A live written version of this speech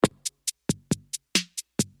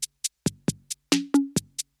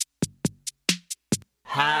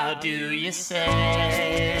How do you say?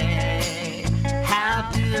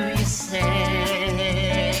 How do you say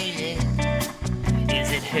it?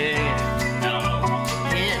 Is it her? No.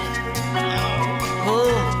 Him? No. Who?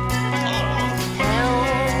 Hell?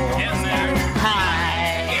 Yes, sir.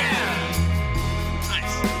 Hi. Yeah.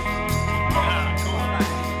 Nice.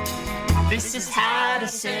 Cool. This is how to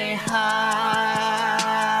say hi.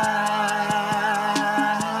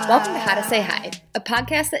 Welcome to How to Say Hi, a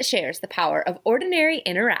podcast that shares the power of ordinary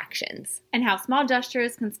interactions and how small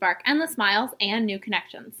gestures can spark endless smiles and new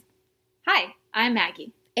connections. Hi, I'm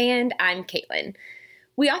Maggie. And I'm Caitlin.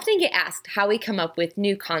 We often get asked how we come up with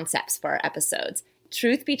new concepts for our episodes.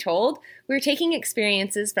 Truth be told, we're taking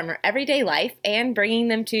experiences from our everyday life and bringing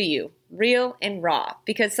them to you, real and raw,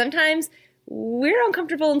 because sometimes we're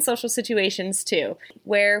uncomfortable in social situations too,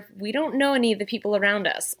 where we don't know any of the people around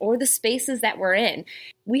us or the spaces that we're in.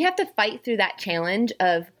 We have to fight through that challenge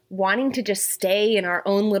of wanting to just stay in our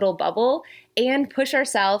own little bubble and push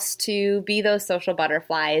ourselves to be those social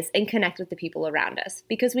butterflies and connect with the people around us,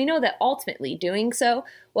 because we know that ultimately doing so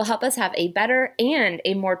will help us have a better and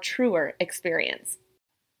a more truer experience.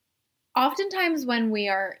 Oftentimes when we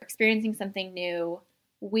are experiencing something new,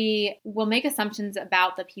 we will make assumptions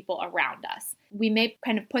about the people around us. We may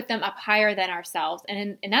kind of put them up higher than ourselves,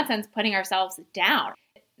 and in that sense, putting ourselves down.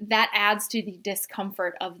 That adds to the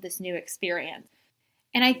discomfort of this new experience.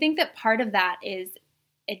 And I think that part of that is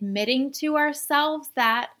admitting to ourselves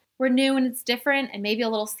that we're new and it's different and maybe a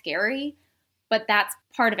little scary, but that's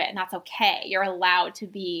part of it and that's okay. You're allowed to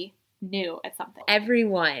be new at something.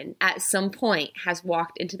 Everyone at some point has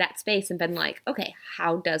walked into that space and been like, okay,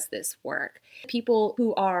 how does this work? People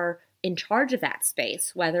who are in charge of that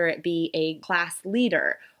space, whether it be a class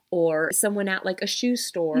leader or someone at like a shoe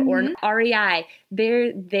store or an REI,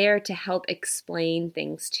 they're there to help explain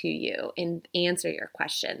things to you and answer your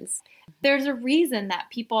questions. There's a reason that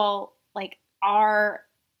people are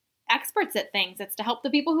experts at things. It's to help the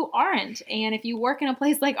people who aren't. And if you work in a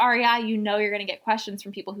place like REI, you know you're going to get questions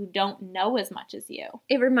from people who don't know as much as you.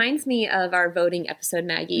 It reminds me of our voting episode,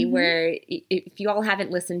 Maggie, where if you all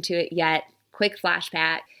haven't listened to it yet, quick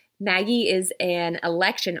flashback. Maggie is an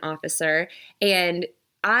election officer, and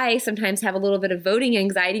I sometimes have a little bit of voting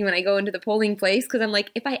anxiety when I go into the polling place because I'm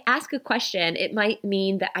like, if I ask a question, it might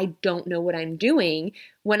mean that I don't know what I'm doing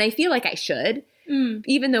when I feel like I should,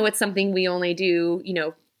 even though it's something we only do,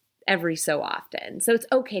 every so often. So it's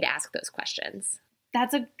okay to ask those questions.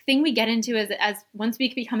 That's a thing we get into as once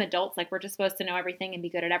we become adults, we're just supposed to know everything and be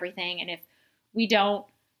good at everything. And if we don't,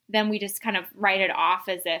 then we just kind of write it off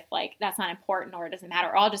as if that's not important or it doesn't matter,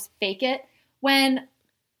 or I'll just fake it, when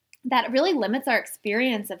that really limits our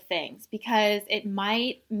experience of things, because it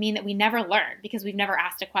might mean that we never learn because we've never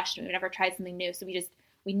asked a question. We've never tried something new. So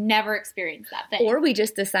we never experience that thing. Or we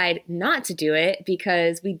just decide not to do it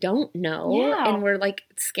because we don't know and we're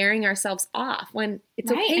scaring ourselves off when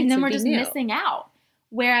it's okay to be new. And then we're just missing out.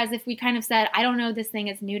 Whereas if we kind of said, I don't know, this thing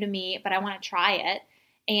is new to me, but I want to try it.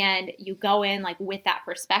 And you go in with that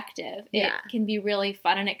perspective, it can be really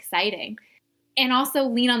fun and exciting. And also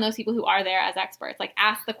lean on those people who are there as experts.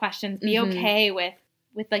 Ask the questions, be okay with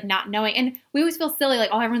not knowing. And we always feel silly,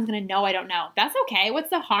 everyone's going to know I don't know. That's okay. What's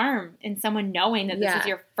the harm in someone knowing that this is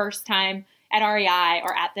your first time at REI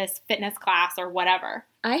or at this fitness class or whatever?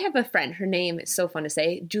 I have a friend, her name is so fun to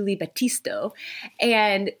say, Julie Battisto,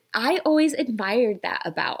 and I always admired that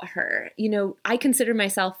about her. I consider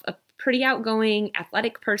myself a pretty outgoing,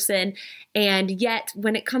 athletic person, and yet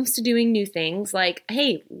when it comes to doing new things,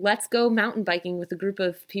 hey, let's go mountain biking with a group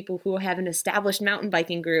of people who have an established mountain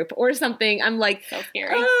biking group or something, I'm like, so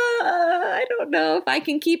scary. I don't know if I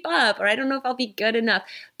can keep up, or I don't know if I'll be good enough.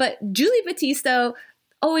 But Julie Battisto,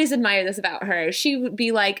 always admire this about her. She would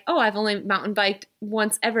be like, oh, I've only mountain biked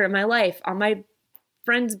once ever in my life on my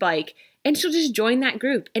friend's bike. And she'll just join that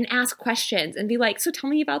group and ask questions and be like, so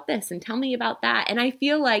tell me about this and tell me about that. And I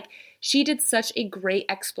feel like she did such a great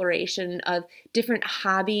exploration of different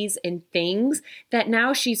hobbies and things that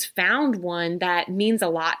now she's found one that means a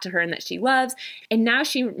lot to her and that she loves. And now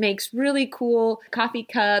she makes really cool coffee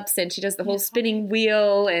cups and she does the whole spinning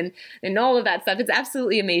wheel and all of that stuff. It's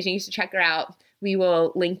absolutely amazing. You should check her out. We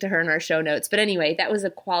will link to her in our show notes. But anyway, that was a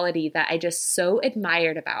quality that I just so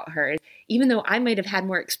admired about her. Even though I might have had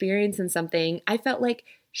more experience in something, I felt like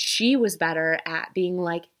she was better at being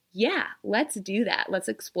like, yeah, let's do that. Let's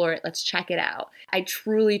explore it. Let's check it out. I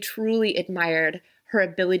truly, truly admired her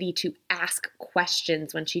ability to ask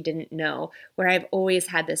questions when she didn't know, where I've always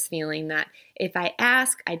had this feeling that if I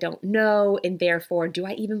ask, I don't know, and therefore, do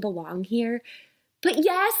I even belong here? But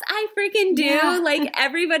yes, I freaking do. Yeah. Like,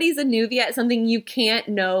 everybody's a newbie at something. You can't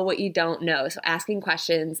know what you don't know. So asking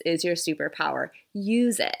questions is your superpower.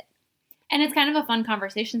 Use it. And it's kind of a fun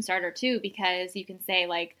conversation starter too, because you can say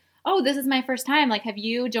like, oh, this is my first time. Like, have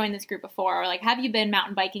you joined this group before? Or like, have you been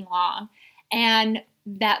mountain biking long? And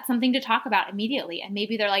that's something to talk about immediately. And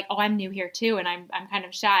maybe they're like, oh, I'm new here too, and I'm kind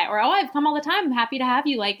of shy. Or, oh, I've come all the time. I'm happy to have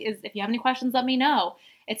you. Like, if you have any questions, let me know.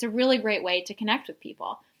 It's a really great way to connect with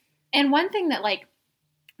people. And one thing that like,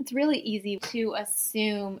 it's really easy to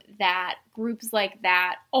assume that groups like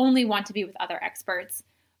that only want to be with other experts.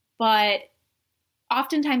 But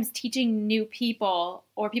oftentimes teaching new people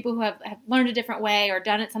or people who have learned a different way or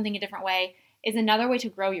done it something a different way is another way to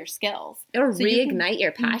grow your skills. Or reignite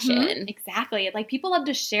your passion. Mm-hmm, exactly. Like, people love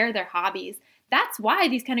to share their hobbies. That's why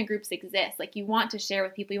these kind of groups exist. Like, you want to share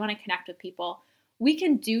with people. You want to connect with people. We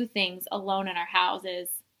can do things alone in our houses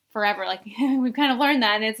forever. Like, we've kind of learned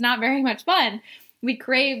that, and it's not very much fun. We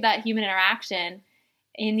crave that human interaction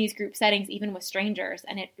in these group settings, even with strangers,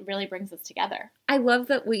 and it really brings us together. I love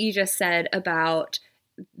that what you just said about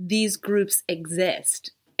these groups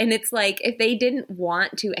exist. And it's like, if they didn't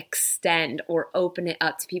want to extend or open it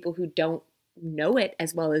up to people who don't know it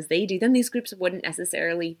as well as they do, then these groups wouldn't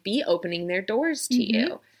necessarily be opening their doors to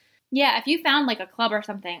you. Yeah, if you found like a club or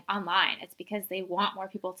something online, it's because they want more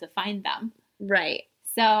people to find them. Right.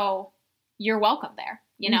 So you're welcome there,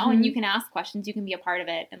 you know, and you can ask questions, you can be a part of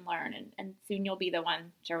it and learn, and soon you'll be the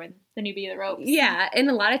one showing the newbie the ropes. Yeah, and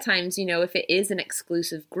a lot of times, you know, if it is an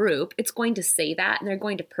exclusive group, it's going to say that, and they're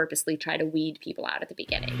going to purposely try to weed people out at the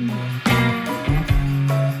beginning.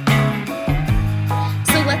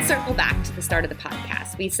 So let's circle back to the start of the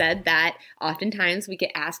podcast. We said that oftentimes we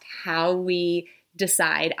get asked how we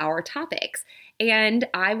decide our topics, and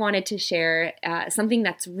I wanted to share something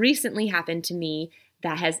that's recently happened to me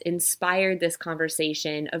that has inspired this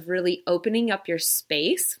conversation of really opening up your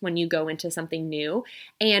space when you go into something new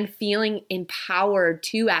and feeling empowered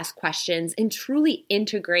to ask questions and truly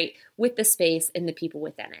integrate with the space and the people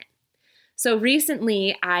within it. So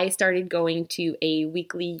recently, I started going to a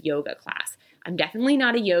weekly yoga class. I'm definitely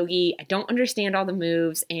not a yogi. I don't understand all the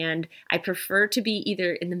moves, and I prefer to be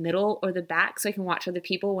either in the middle or the back so I can watch other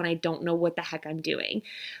people when I don't know what the heck I'm doing.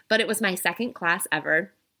 But it was my second class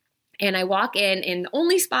ever. And I walk in, and the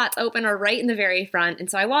only spots open are right in the very front. And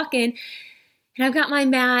so I walk in, and I've got my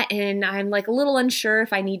mat, and I'm like a little unsure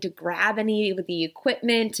if I need to grab any of the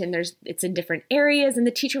equipment, and it's in different areas. And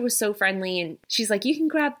the teacher was so friendly, and she's like, you can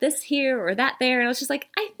grab this here or that there. And I was just like,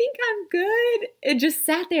 I think I'm good. And just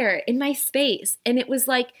sat there in my space. And it was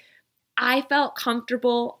like, I felt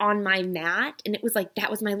comfortable on my mat, and it was like, that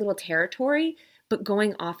was my little territory. But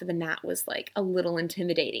going off of the mat was like a little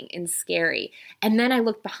intimidating and scary. And then I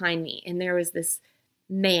looked behind me, and there was this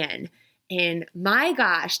man, and my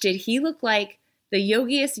gosh, did he look like the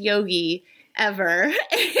yogiest yogi ever.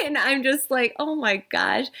 And I'm just like, oh my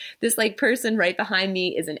gosh, this like person right behind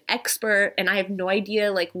me is an expert, and I have no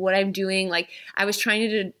idea like what I'm doing. Like, I was trying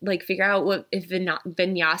to like figure out what if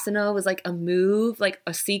vinyasana was like a move, like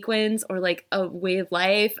a sequence, or like a way of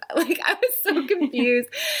life. Like, I was so confused.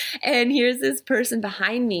 And here's this person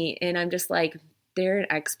behind me, and I'm just like, they're an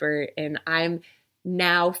expert, and I'm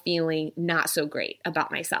now feeling not so great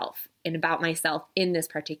about myself and about myself in this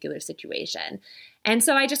particular situation. And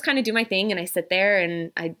so I just kind of do my thing, and I sit there,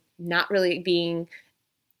 and I'm not really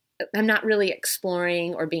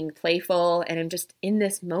exploring or being playful, and I'm just in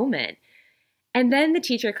this moment. And then the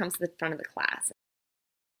teacher comes to the front of the class,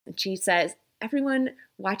 and she says, everyone,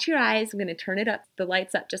 watch your eyes. I'm going to turn the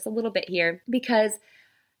lights up just a little bit here, because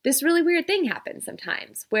this really weird thing happens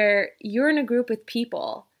sometimes where you're in a group with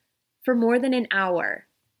people for more than an hour,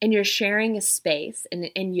 and you're sharing a space. And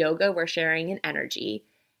in yoga, we're sharing an energy.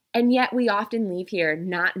 And yet we often leave here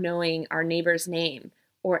not knowing our neighbor's name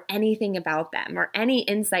or anything about them or any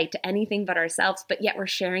insight to anything but ourselves, but yet we're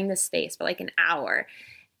sharing this space for like an hour.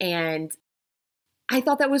 And I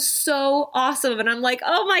thought that was so awesome. And I'm like,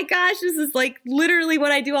 oh my gosh, this is like literally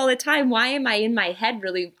what I do all the time. Why am I in my head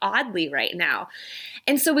really oddly right now?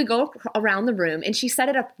 And so we go around the room, and she set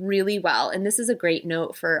it up really well. And this is a great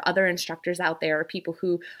note for other instructors out there, or people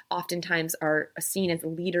who oftentimes are seen as the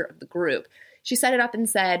leader of the group. She set it up and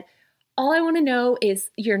said, all I want to know is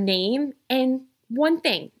your name and one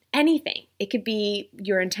thing. Anything. It could be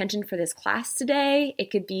your intention for this class today.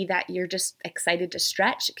 It could be that you're just excited to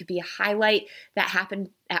stretch. It could be a highlight that happened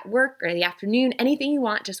at work or the afternoon. Anything you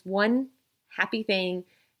want, just one happy thing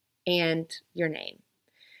and your name.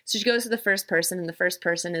 So she goes to the first person, and the first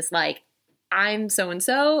person is like, I'm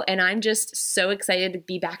so-and-so, and I'm just so excited to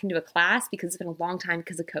be back into a class because it's been a long time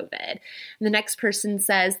because of COVID. And the next person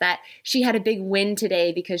says that she had a big win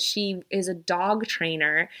today because she is a dog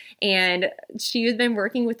trainer, and she had been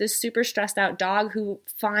working with this super stressed out dog who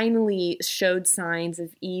finally showed signs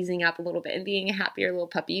of easing up a little bit and being a happier little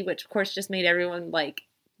puppy, which of course just made everyone like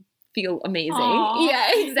feel amazing. Aww. Yeah,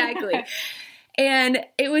 exactly. And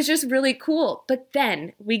it was just really cool. But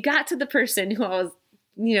then we got to the person who I was,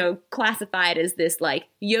 classified as this like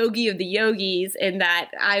yogi of the yogis and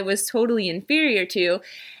that I was totally inferior to.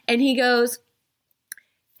 And he goes,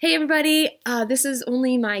 "Hey everybody, this is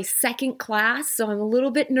only my second class, so I'm a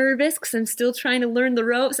little bit nervous because I'm still trying to learn the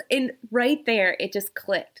ropes." And right there, it just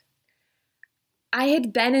clicked. I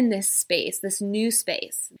had been in this space, this new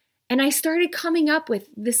space, and I started coming up with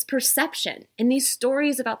this perception and these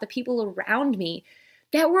stories about the people around me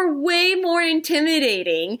that were way more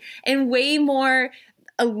intimidating and way more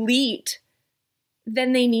elite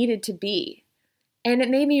than they needed to be. And it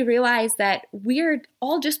made me realize that we're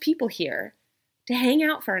all just people here to hang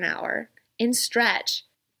out for an hour and stretch.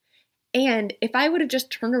 And if I would have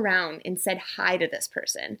just turned around and said hi to this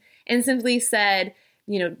person and simply said,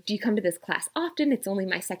 "Do you come to this class often? It's only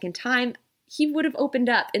my second time," he would have opened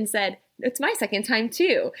up and said, "It's my second time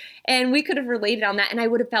too." And we could have related on that, and I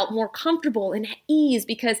would have felt more comfortable and at ease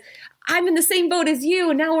because I'm in the same boat as you.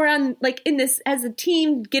 And now we're on in this as a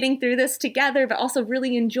team getting through this together, but also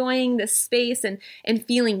really enjoying this space and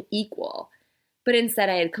feeling equal. But instead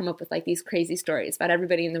I had come up with these crazy stories about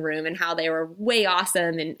everybody in the room and how they were way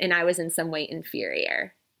awesome and I was in some way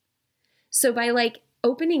inferior. So by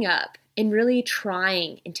opening up and really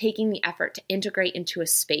trying and taking the effort to integrate into a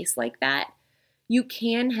space like that, you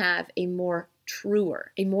can have a more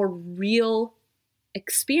truer, a more real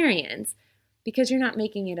experience because you're not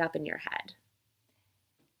making it up in your head.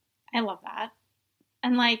 I love that.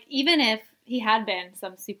 And even if he had been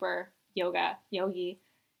some super yogi,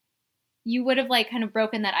 you would have kind of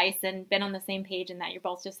broken that ice and been on the same page, and that you're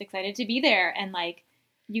both just excited to be there. And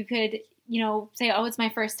you could, say, "Oh, it's my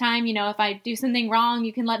first time. If I do something wrong,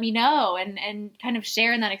 you can let me know," and kind of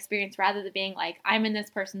share in that experience rather than being I'm in this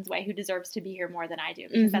person's way who deserves to be here more than I do,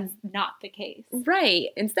 because that's not the case.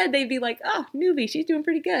 Right. Instead, they'd be like, "Oh, newbie, she's doing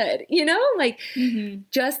pretty good."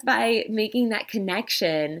 Just by making that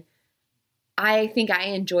connection, I think I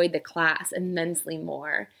enjoyed the class immensely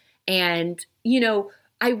more. And,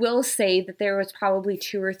 I will say that there was probably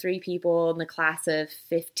 2 or 3 people in the class of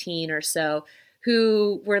 15 or so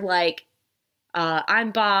who were like,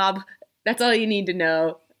 "I'm Bob. That's all you need to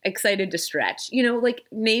know. Excited to stretch."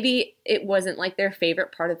 Maybe it wasn't their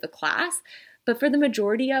favorite part of the class, but for the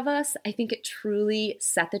majority of us, I think it truly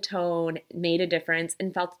set the tone, made a difference,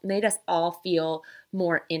 and made us all feel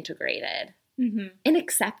more integrated and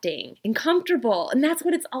accepting and comfortable. And that's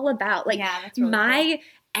what it's all about. Yeah, that's really my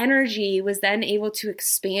cool. energy was then able to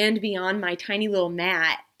expand beyond my tiny little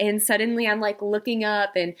mat. And suddenly I'm looking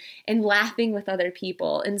up and laughing with other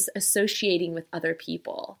people and associating with other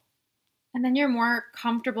people. And then you're more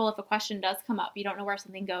comfortable if a question does come up. You don't know where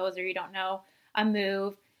something goes, or you don't know a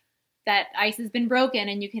move. That ice has been broken,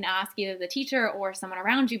 and you can ask either the teacher or someone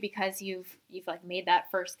around you because you've made that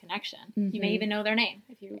first connection. You may even know their name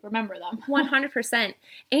if you remember them. 100%.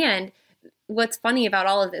 And what's funny about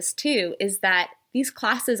all of this too is that these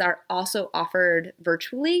classes are also offered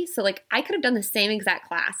virtually. So I could have done the same exact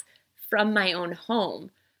class from my own home,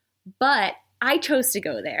 but I chose to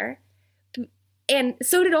go there. And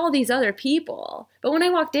so did all these other people. But when I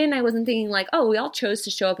walked in, I wasn't thinking "Oh, we all chose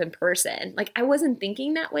to show up in person." I wasn't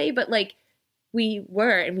thinking that way, but we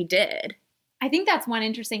were, and we did. I think that's one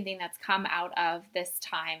interesting thing that's come out of this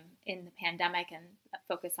time in the pandemic and a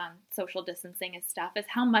focus on social distancing and stuff is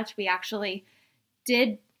how much we actually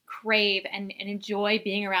did crave and enjoy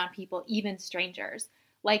being around people, even strangers.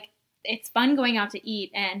 It's fun going out to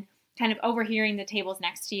eat and kind of overhearing the tables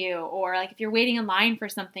next to you, or if you're waiting in line for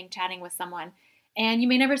something, chatting with someone, and you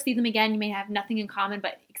may never see them again. You may have nothing in common,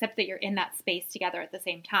 but except that you're in that space together at the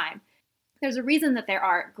same time. There's a reason that there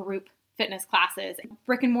are group fitness classes.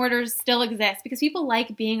 Brick and mortars still exist because people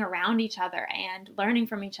like being around each other and learning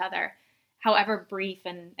from each other, however brief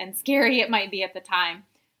and scary it might be at the time.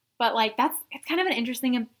 But it's kind of an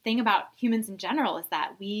interesting thing about humans in general is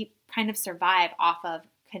that we kind of survive off of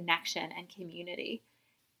connection and community.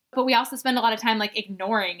 But we also spend a lot of time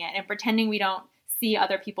ignoring it and pretending we don't see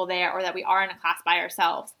other people there, or that we are in a class by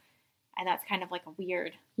ourselves. And that's kind of a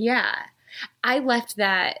weird. Yeah. I left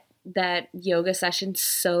that yoga session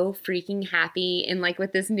so freaking happy and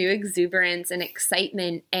with this new exuberance and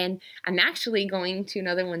excitement. And I'm actually going to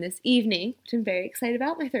another one this evening, which I'm very excited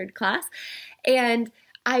about, my 3rd class. And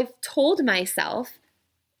I've told myself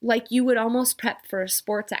like you would almost prep for a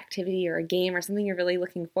sports activity or a game or something you're really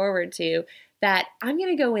looking forward to, that I'm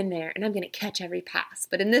going to go in there and I'm going to catch every pass.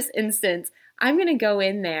 But in this instance, I'm going to go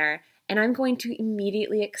in there and I'm going to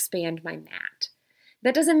immediately expand my mat.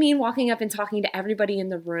 That doesn't mean walking up and talking to everybody in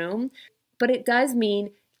the room, but it does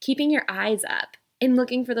mean keeping your eyes up and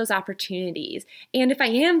looking for those opportunities. And if I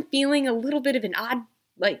am feeling a little bit of an odd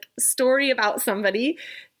story about somebody,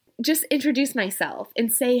 just introduce myself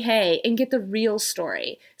and say hey and get the real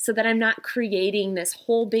story so that I'm not creating this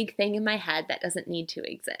whole big thing in my head that doesn't need to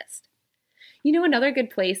exist. You know, another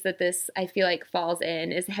good place that this, I feel like, falls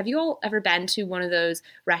in is, have you all ever been to one of those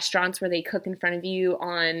restaurants where they cook in front of you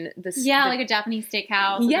on this? Yeah, like a Japanese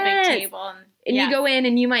steakhouse with a big table. And you go in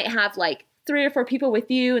and you might have like 3 or 4 people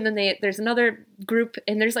with you, and then there's another group,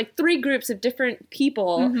 and there's like 3 groups of different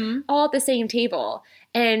people all at the same table.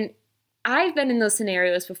 And I've been in those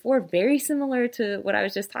scenarios before, very similar to what I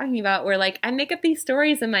was just talking about, where like I make up these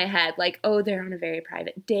stories in my head, like, oh, they're on a very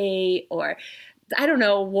private date, or I don't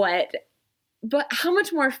know what. But how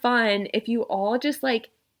much more fun if you all just like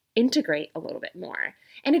integrate a little bit more.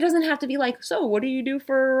 And it doesn't have to be like, so what do you do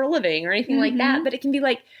for a living or anything like that. But it can be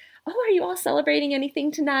like, oh, are you all celebrating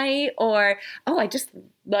anything tonight? Or, oh, I just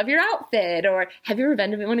love your outfit. Or have you ever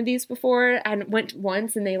been to one of these before? I went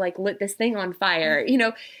once and they like lit this thing on fire. You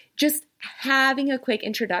know, just having a quick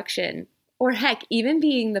introduction, or heck, even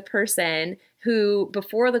being the person who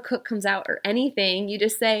before the cook comes out or anything, you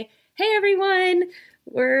just say, hey, everyone,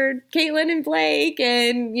 we're Caitlin and Blake,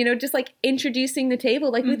 and, you know, just like introducing the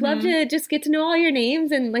table. Like, we'd love to just get to know all your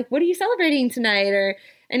names and like, what are you celebrating tonight or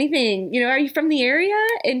anything? You know, are you from the area?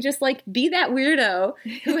 And just like be that weirdo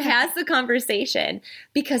who has the conversation,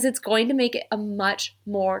 because it's going to make it a much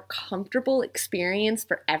more comfortable experience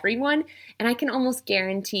for everyone. And I can almost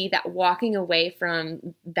guarantee that walking away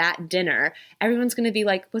from that dinner, everyone's going to be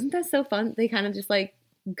like, wasn't that so fun? They kind of just like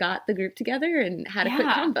got the group together and had a quick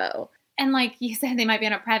combo. And like you said, they might be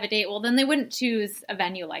on a private date. Well, then they wouldn't choose a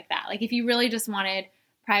venue like that. Like if you really just wanted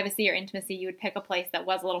privacy or intimacy, you would pick a place that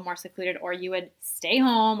was a little more secluded, or you would stay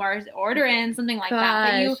home or order in something like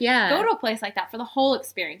that. But you go to a place like that for the whole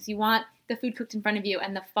experience. You want the food cooked in front of you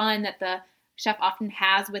and the fun that the chef often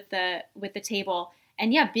has with the table.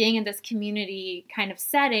 And yeah, being in this community kind of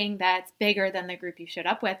setting that's bigger than the group you showed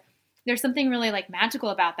up with. There's something really like magical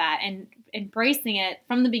about that, and embracing it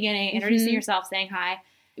from the beginning, introducing yourself, saying hi.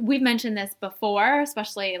 We've mentioned this before,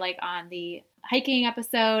 especially like on the hiking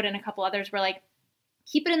episode and a couple others, where like,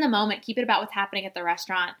 keep it in the moment, keep it about what's happening at the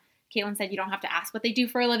restaurant. Caitlin said you don't have to ask what they do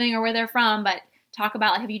for a living or where they're from, but talk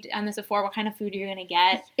about, like, have you done this before? What kind of food are you going to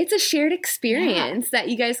get? It's a shared experience that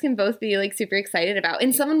you guys can both be like super excited about.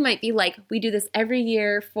 And someone might be like, we do this every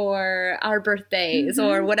year for our birthdays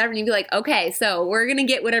or whatever. And you'd be like, okay, so we're going to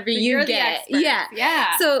get whatever you get.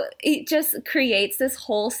 Yeah. So it just creates this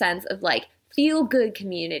whole sense of like feel good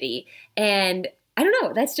community. And I don't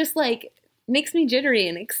know, that's just like makes me jittery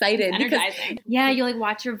and excited. Energizing. Yeah, you like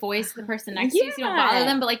watch your voice to the person next to you so you don't bother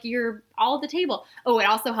them, but like you're all at the table. Oh, it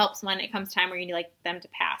also helps when it comes time where you need like them to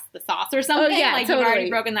pass the sauce or something. Oh, yeah, like totally. You've already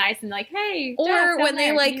broken the ice and like, hey, or Jeff, when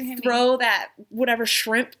they like throw that whatever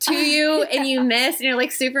shrimp to you and you miss and you're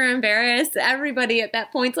like super embarrassed. Everybody at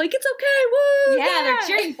that point's like, it's okay, woo! Yeah, they're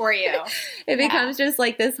cheering for you. It becomes just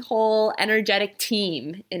like this whole energetic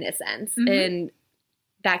team in a sense. And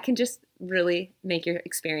that can just really make your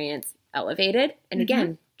experience elevated and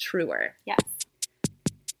again, truer. Yes.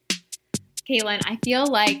 Caitlin, I feel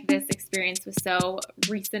like this experience was so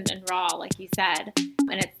recent and raw, like you said,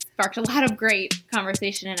 and it sparked a lot of great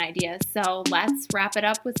conversation and ideas. So let's wrap it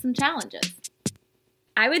up with some challenges.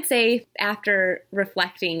 I would say after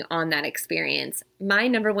reflecting on that experience, my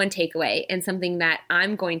number one takeaway and something that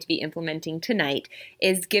I'm going to be implementing tonight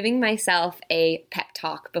is giving myself a pep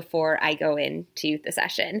talk before I go into the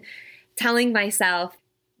session, telling myself,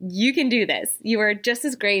 you can do this. You are just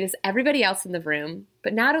as great as everybody else in the room.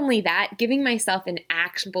 But not only that, giving myself an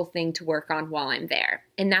actionable thing to work on while I'm there.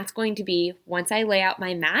 And that's going to be, once I lay out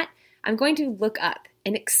my mat, I'm going to look up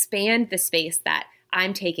and expand the space that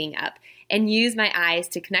I'm taking up and use my eyes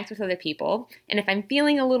to connect with other people. And if I'm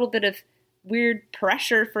feeling a little bit of weird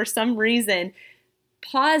pressure for some reason,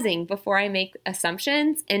 pausing before I make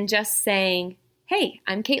assumptions and just saying, hey,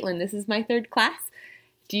 I'm Caitlin. This is my 3rd class.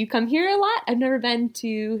 Do you come here a lot? I've never been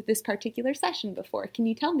to this particular session before. Can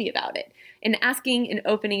you tell me about it? And asking and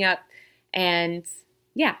opening up and,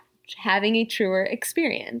 yeah, having a truer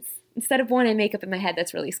experience instead of one I make up in my head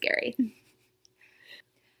that's really scary.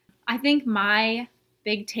 I think my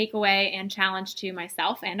big takeaway and challenge to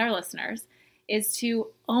myself and our listeners is to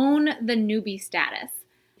own the newbie status.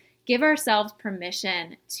 Give ourselves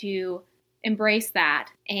permission to embrace that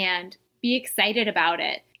and be excited about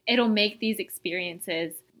it. it'll make these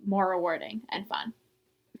experiences more rewarding and fun.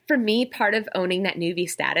 For me, part of owning that newbie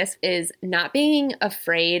status is not being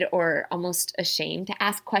afraid or almost ashamed to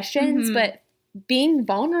ask questions, but being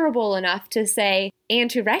vulnerable enough to say and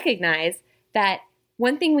to recognize that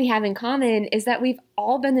one thing we have in common is that we've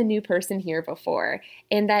all been the new person here before,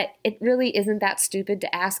 and that it really isn't that stupid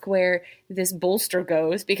to ask where this bolster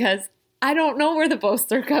goes, because I don't know where the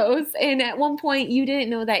bolster goes. And at one point you didn't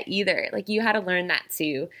know that either. Like, you had to learn that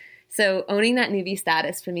too. So owning that newbie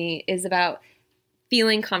status for me is about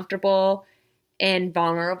feeling comfortable and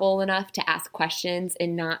vulnerable enough to ask questions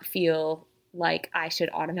and not feel like I should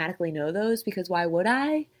automatically know those, because why would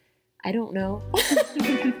I? I don't know.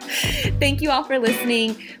 Thank you all for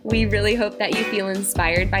listening. We really hope that you feel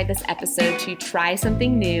inspired by this episode to try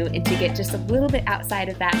something new and to get just a little bit outside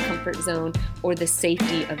of that comfort zone or the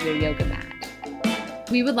safety of your yoga mat.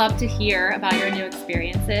 We would love to hear about your new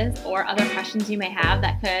experiences or other questions you may have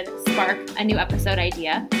that could spark a new episode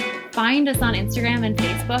idea. Find us on Instagram and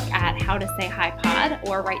Facebook at How to Say Hi Pod,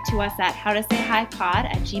 or write to us at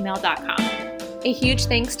howtosayhipod@gmail.com. A huge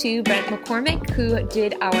thanks to Brent McCormick, who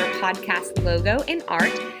did our podcast logo and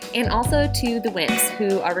art, and also to the Wimps,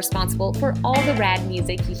 who are responsible for all the rad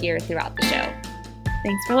music you hear throughout the show.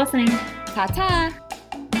 Thanks for listening. Ta-ta!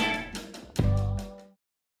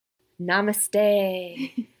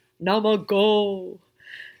 Namaste. Namago.